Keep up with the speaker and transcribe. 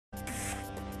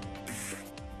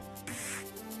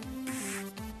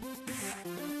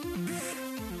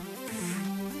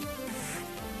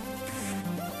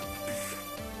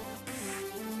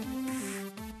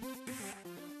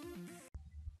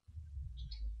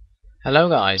Hello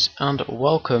guys, and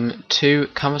welcome to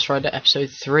Canvas Rider episode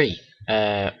 3.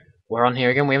 We're on here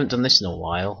again. We haven't done this in a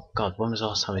while. God, when was the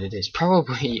last time we did this?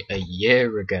 Probably a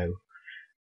year ago.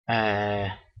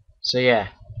 So yeah,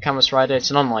 Canvas Rider, it's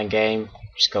an online game.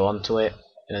 Just go onto it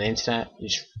on the internet. You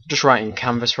just write in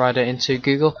Canvas Rider into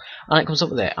Google and it comes up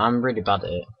with it. I'm really bad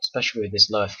at it, especially with this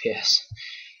low FPS.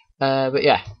 But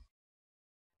yeah.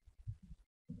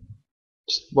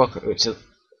 Just welcome to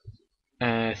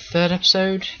third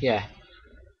episode? Yeah.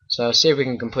 So see if we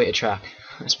can complete a track,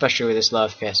 especially with this low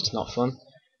FPS. It's not fun,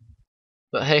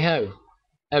 but hey ho,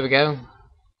 there we go.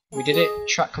 We did it.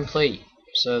 Track complete.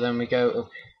 So then we go up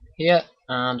here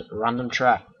and random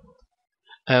track.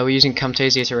 We're using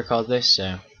Camtasia to record this,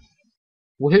 so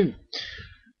woohoo!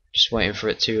 Just waiting for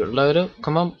it to load up.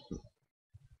 Come on,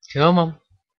 come on,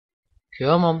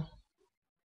 come on.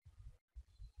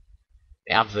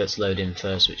 The adverts load in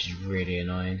first, which is really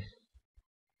annoying.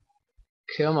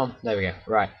 Come on, there we go.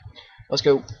 Right, let's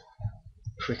go.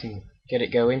 Freaking get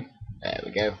it going. There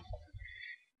we go.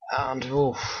 And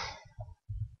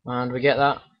and we get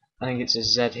that. I think it's a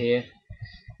Z here.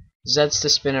 Z's to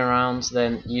spin around,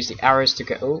 then use the arrows to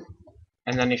go up,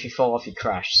 and then if you fall off you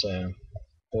crash, so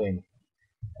boom.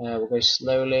 We'll go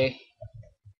slowly,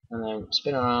 and then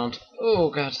spin around. Oh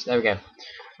god, there we go.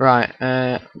 Right,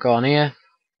 go on here.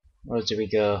 Where do we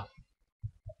go?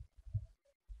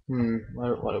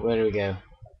 Where do we go?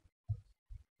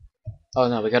 Oh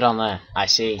no, we got on there. I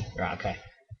see. Right, okay.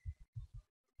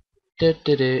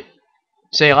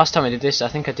 So yeah, last time I did this, I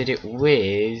think I did it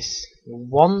with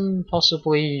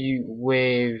possibly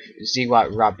with Z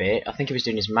White Rabbit. I think he was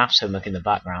doing his maths homework in the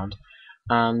background,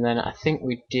 and then I think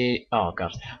we did. Oh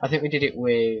god, I think we did it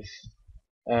with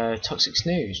Toxic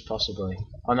Snooze, possibly.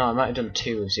 Oh no, I might have done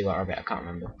 2 with Z White Rabbit. I can't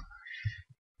remember.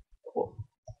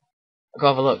 Go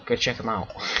have a look. Go check them out.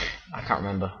 I can't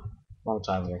remember. Long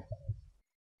time ago.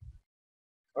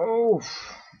 Oh, I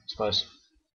suppose.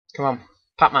 Come on,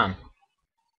 Pac-Man.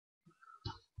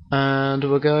 And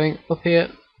we're going up here.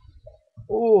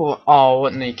 Oh,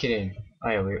 what are you kidding? Oh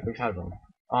yeah, we've had one.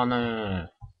 Oh no.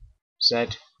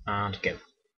 Z and go.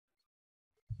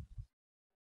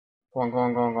 Go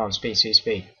on, speed.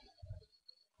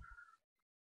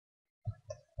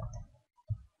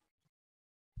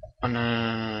 Oh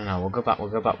no, we'll go back.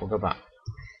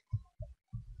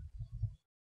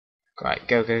 Right,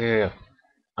 go.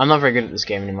 I'm not very good at this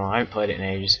game anymore. I haven't played it in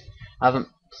ages. I haven't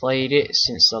played it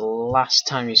since the last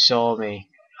time you saw me.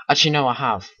 Actually, no, I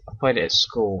have. I played it at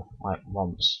school, like,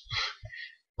 once.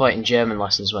 Play it in German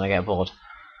lessons when I get bored.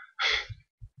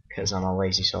 Because I'm a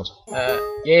lazy sod.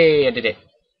 Yay, I did it.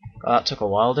 Oh, that took a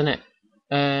while, didn't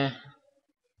it?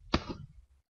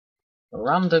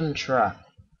 Random track.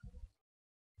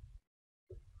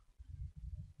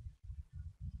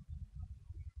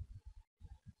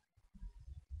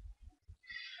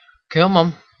 Come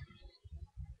on.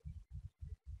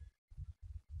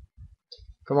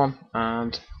 Come on,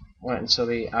 and wait until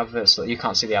the adverts. You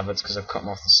can't see the adverts because I've cut them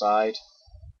off the side.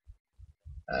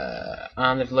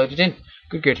 And they've loaded in.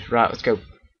 Good. Right, let's go.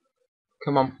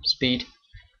 Come on, speed.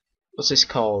 What's this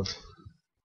called?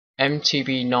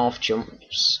 MTB North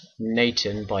Jumps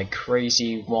Nathan by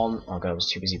Crazy One. Oh god, I was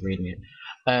too busy reading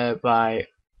it. By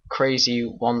Crazy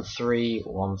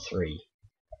 1313.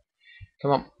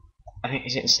 Come on. I think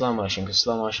is it in slow motion because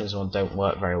slow motions one don't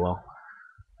work very well.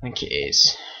 I think it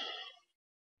is.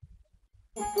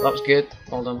 That was good.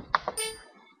 Well done.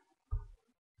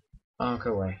 Oh,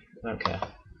 go away. I don't care.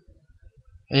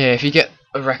 Yeah, if you get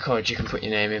a record, you can put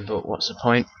your name in, but what's the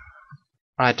point?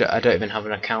 I don't even have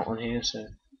an account on here, so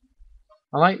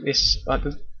I like this. Like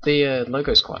the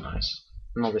logo's quite nice,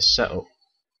 and all this setup.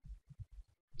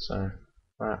 So,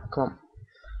 right, come on.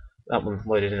 That one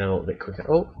loaded in a little bit quicker.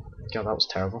 Oh, god, that was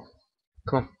terrible.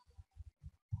 Come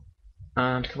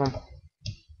on, and come on.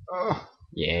 Oh,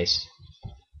 yes.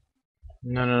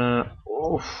 No.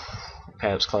 Oh, okay,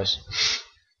 that was close.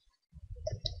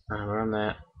 And we're on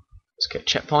there. Let's get a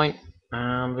checkpoint,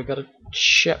 and we got a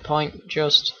checkpoint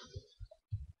just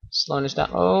slowing us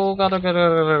down. Oh god, that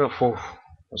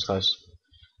was close.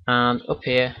 And up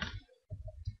here.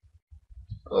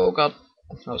 Oh god,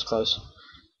 that was close.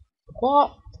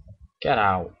 What? Get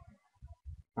out.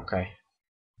 Okay.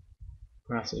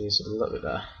 I'm gonna have to use it a little bit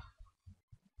there.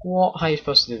 What? How are you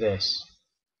supposed to do this?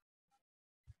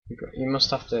 You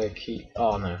must have to keep.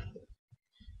 Oh no.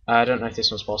 I don't know if this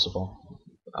one's possible.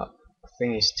 That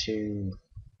thing is too.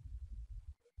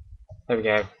 There we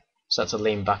go. Just have to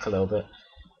lean back a little bit.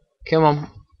 Come on.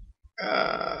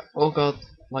 Oh god,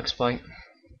 leg spike.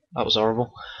 That was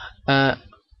horrible.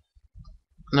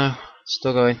 No,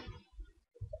 still going.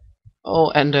 Oh,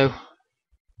 endo.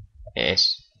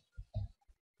 Yes.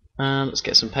 Let's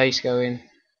get some pace going.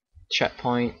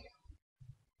 Checkpoint.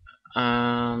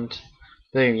 And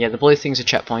boom. Yeah, the blue things are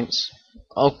checkpoints.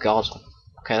 Oh god.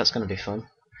 Okay, that's gonna be fun.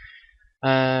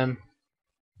 Let's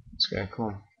go. Come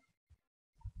on.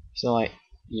 So like,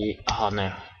 oh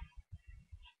no.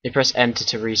 You press enter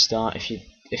to restart if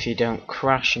you don't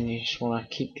crash and you just wanna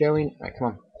keep going. Right, come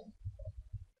on.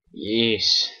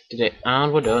 Yes, did it,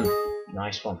 and we're done.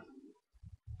 Nice one.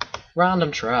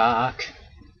 Random track.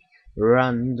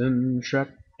 Random track.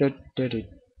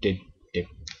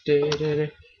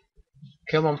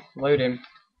 Come on, load in.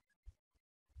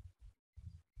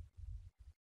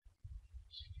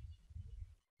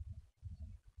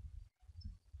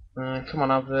 Come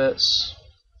on, adverts.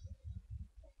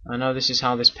 I know this is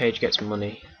how this page gets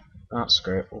money. That's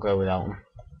great, we'll go without them.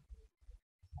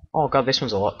 Oh god, this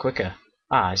one's a lot quicker.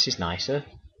 Ah, this is nicer.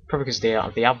 Probably because they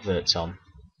have the adverts on.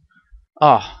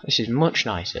 Oh, this is much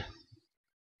nicer.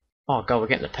 Oh god, we're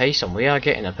getting the pace on. We are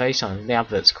getting the pace on. The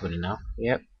adverts coming in now.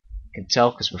 Yep. You can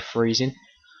tell because we're freezing.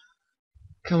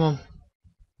 Come on.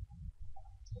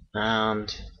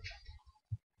 And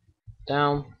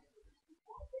down.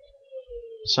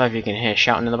 So if you can hear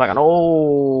shouting in the background.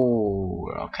 Oh,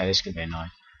 okay, this could be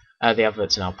annoying. The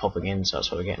adverts are now popping in, so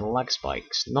that's why we're getting lag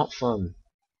spikes. Not fun.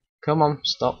 Come on,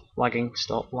 stop lagging,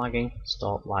 stop lagging,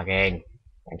 stop lagging.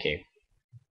 Thank you.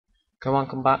 Come on,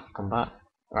 come back, come back.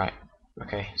 Right,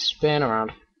 okay, spin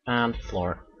around and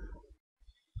floor it.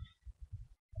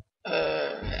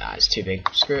 It's too big.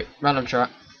 Screw it. Random track.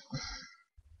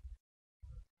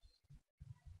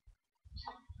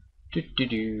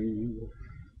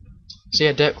 So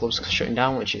yeah, Dirt Club's shutting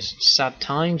down, which is sad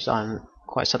times. I'm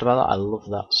quite sad about that. I love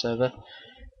that server,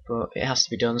 but it has to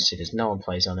be done. So there's no one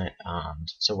plays on it, and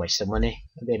it's a waste of money.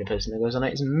 The only person that goes on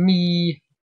it is me.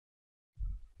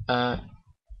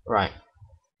 Right.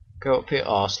 Go up here.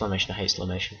 Oh, Slamation. I hate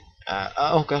Slamation.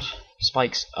 Oh god,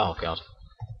 spikes. Oh god.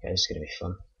 Okay, this is gonna be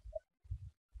fun.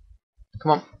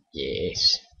 Come on.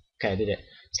 Yes. Okay, I did it.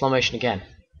 Slamation again.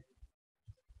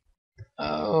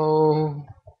 Oh.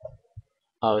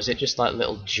 Oh, is it just like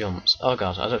little jumps? Oh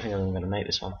god, I don't think I'm gonna make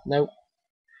this one. Nope.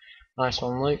 Nice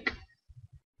one, Luke.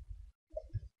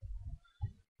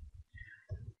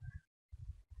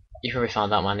 You probably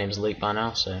found out my name's Luke by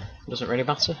now, so it doesn't really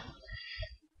matter.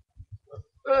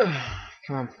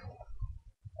 Come on.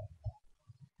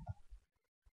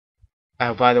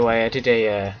 Oh, by the way, I did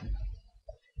a.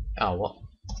 Oh, what?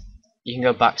 You can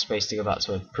go backspace to go back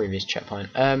to a previous checkpoint.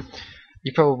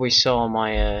 You probably saw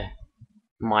my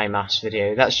my maths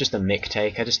video. That's just a mic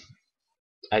take. I just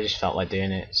felt like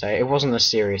doing it, so it wasn't a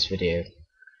serious video.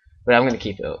 But I'm gonna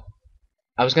keep it up.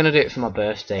 I was gonna do it for my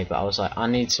birthday, but I was like, I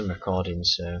need some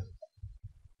recordings, so.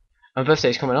 My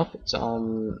birthday's coming up. It's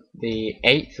on the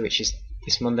 8th, which is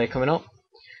this Monday coming up.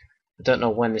 I don't know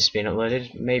when this is being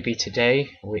uploaded. Maybe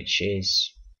today, which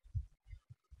is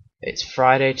it's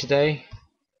Friday today.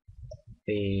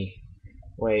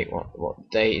 Wait, what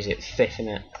date is it? 5th, isn't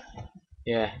it?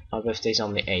 Yeah, my birthday's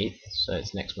on the 8th, so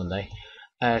it's next Monday.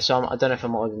 So I don't know if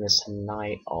I'm uploading this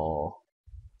tonight or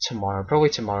tomorrow. Probably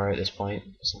tomorrow at this point.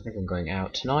 So I think I'm going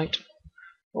out tonight.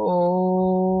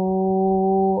 Oh,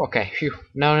 okay. Phew.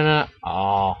 No.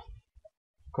 Oh,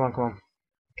 come on.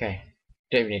 Okay.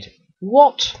 Don't even need to.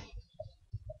 What?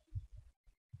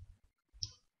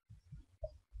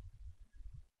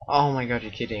 Oh my god,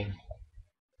 you're kidding.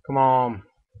 Come on.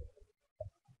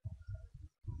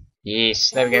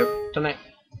 Yes, there we go. Done it.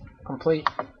 Complete.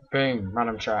 Boom.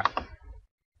 Random track.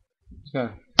 Let's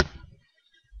go.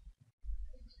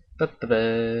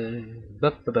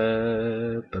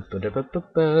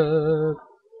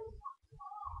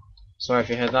 Sorry if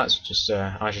you heard that. It's just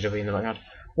IGW in the background.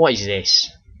 What is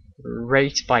this?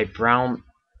 Rate by Brown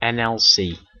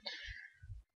NLC.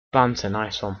 Banter,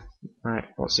 nice one. Right,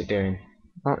 what's it doing?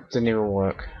 Oh, it didn't even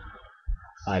work.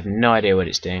 I have no idea what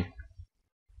it's doing.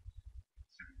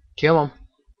 Come on.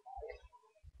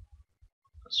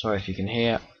 Sorry if you can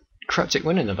hear Cryptic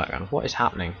Wind in the background. What is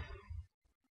happening?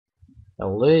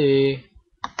 Hello.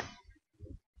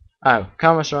 Oh,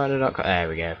 CarmaStrider.com. There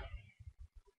we go.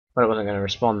 But it wasn't going to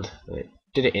respond. It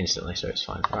did it instantly, so it's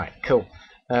fine. Right, cool.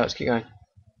 Let's keep going.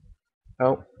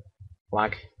 Oh,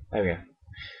 lag. There we go.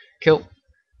 Cool.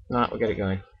 Right, we'll get it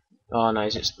going. Oh no,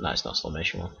 it's not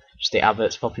Slamation one. Just the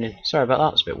adverts popping in. Sorry about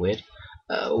that. It's a bit weird.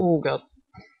 Oh god.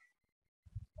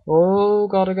 Oh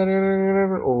god.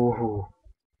 Oh.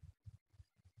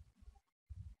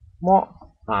 What?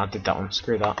 Ah, I did that one.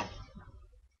 Screw that.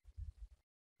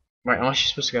 Right, am I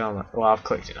supposed to go on that? Well, I've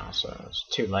clicked it now, so it's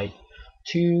too late.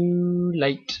 Too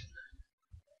late.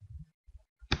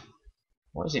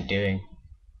 What is it doing?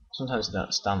 Sometimes it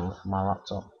don't stand for my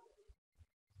laptop.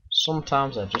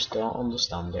 Sometimes I just don't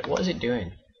understand it. What is it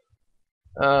doing?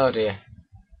 Oh dear.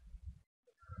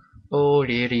 Oh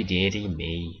dearie dearie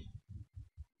me.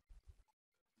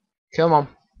 Come on.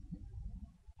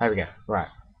 There we go. Right.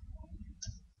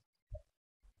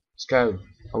 Let's go.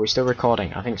 Are we still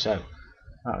recording? I think so.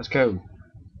 Right, let's go.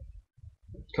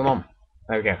 Come on.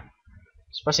 There we go.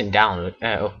 It's pressing down,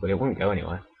 up, but it wouldn't go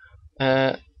anywhere.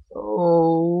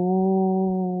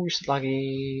 Oh,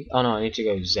 slaggy. Oh no, I need to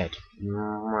go Z.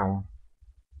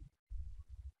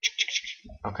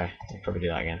 Okay, I'll probably do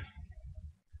that again.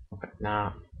 Okay,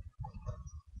 now.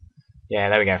 Yeah,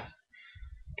 there we go.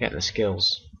 Getting the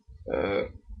skills.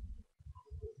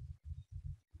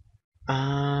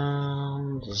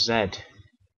 And Z.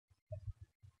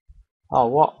 Oh,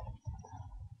 what?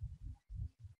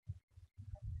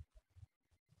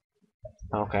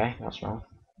 Okay, that's wrong.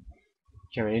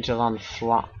 Okay, we need to land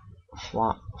flat,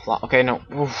 flat, flat. Okay, no.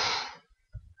 Oof.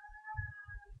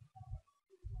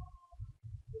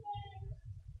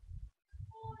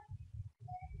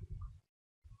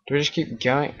 Do we just keep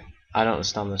going? I don't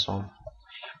understand this one.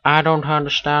 I don't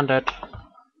understand it.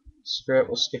 Screw it,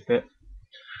 we'll skip it.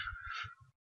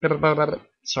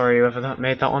 Sorry, whoever that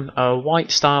made that one.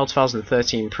 White Style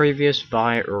 2013 previous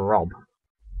by Rob.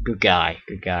 Good guy,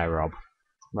 Rob.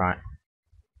 Right.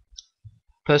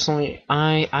 Personally,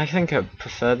 I think I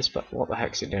prefer this, but what the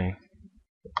heck's it doing?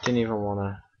 Didn't even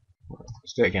wanna.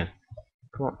 Let's do it again.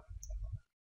 Come on.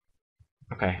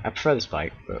 Okay, I prefer this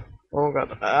bike, but oh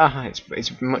god,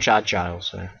 it's much agile,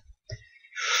 so.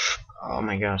 Oh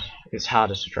my god, it's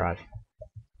harder to drive.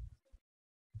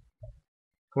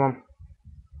 Come on,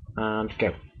 and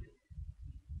go.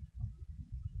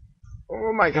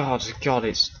 Oh my god,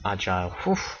 it's agile.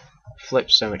 Oof.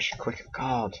 Flips so much quicker.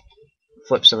 God,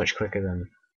 flips so much quicker than.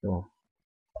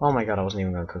 Oh my god, I wasn't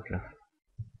even going quick enough.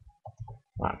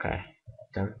 Okay.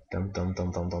 Dum dum dum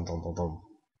dum dum dum dum dum dum.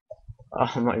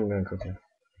 Oh, I'm not even going quick enough.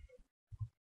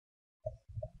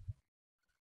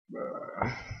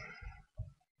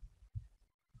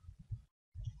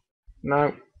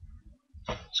 No.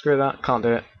 Screw that, can't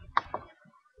do it.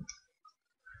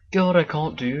 God, I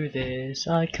can't do this.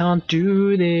 I can't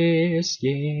do this.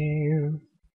 Yeah.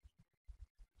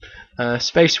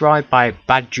 Space Ride by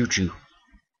Bad Juju.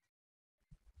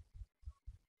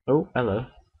 Oh, hello.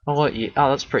 Oh, yeah, oh,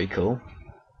 that's pretty cool.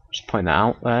 Just point that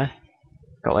out there.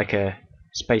 Got like a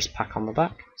space pack on the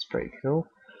back. It's pretty cool.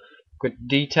 Good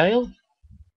detail.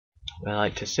 I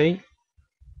like to see.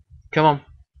 Come on.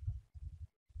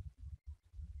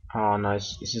 Oh,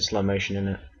 nice. It's in slow motion, isn't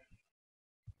it?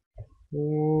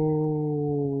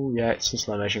 Ooh, yeah, it's in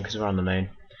slow motion because we're on the moon.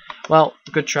 Well,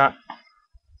 good track.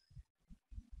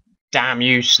 Damn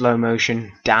you, slow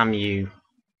motion. Damn you.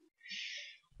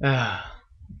 Come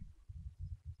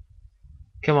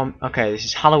on. Okay, this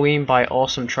is Halloween by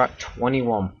Awesome Track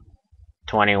 21.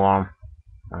 21.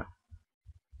 Right.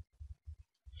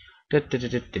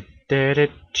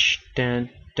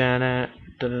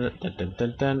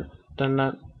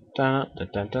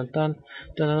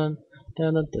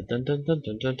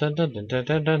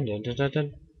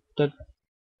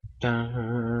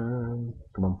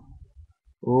 Come on.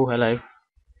 Oh, hello.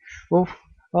 Oh,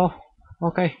 oh,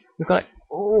 okay, we've got it.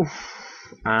 Oh,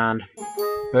 and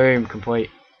boom, complete.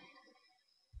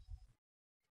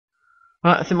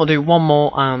 Right, I think we'll do one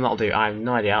more, and that'll do. I have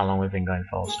no idea how long we've been going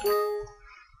for, so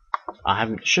I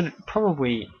haven't. Should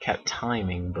probably kept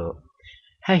timing, but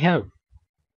hey ho.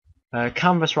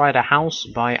 Canvas Rider House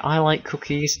by I Like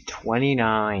Cookies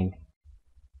 29.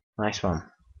 Nice one.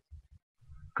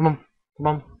 Come on, come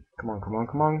on, come on, come on,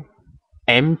 come on.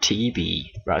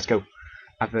 MTV. Right, let's go.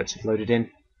 Adverts have loaded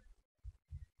in.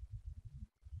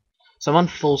 So I'm on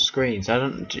full screen. So I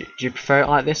don't. Do you prefer it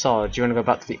like this, or do you want to go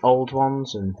back to the old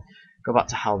ones and go back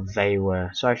to how they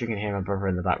were? Sorry if you can hear my brother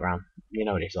in the background. You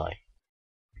know what he's like.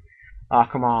 Ah,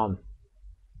 oh, come on.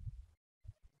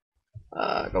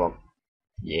 Go on.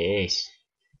 Yes.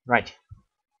 Right.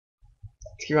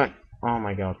 Let's keep going. Oh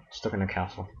my god, stuck in a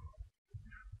castle.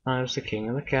 I was the king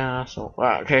of the castle.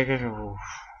 Right, okay, okay, okay.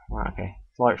 Right, okay.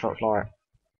 Fly it, fly it.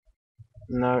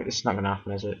 No, it's not gonna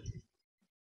happen, is it?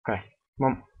 Okay, come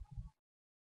on.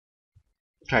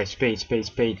 Okay, speed, speed,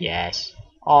 speed, yes.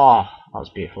 Oh, that was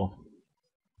beautiful.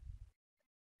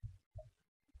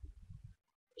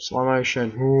 Slow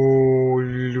motion.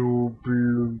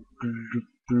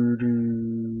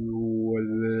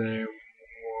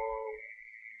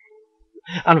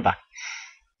 And I'm back.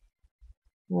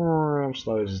 Oh,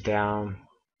 slows us down.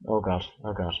 Oh god,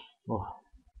 oh god. Oh.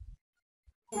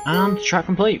 And track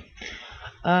complete.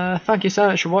 Thank you so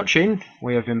much for watching.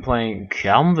 We have been playing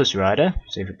Canvas Rider.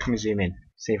 See if we can zoom in.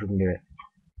 See if we can do it.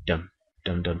 Dum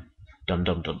dum dum Dum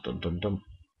dum dum dum dum dum.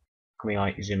 Can we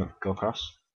like zoom up, go across?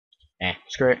 Eh,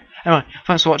 screw it. Anyway,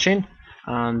 thanks for watching,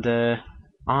 and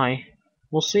I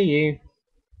will see you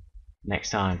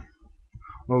next time.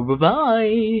 Well, bye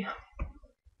bye.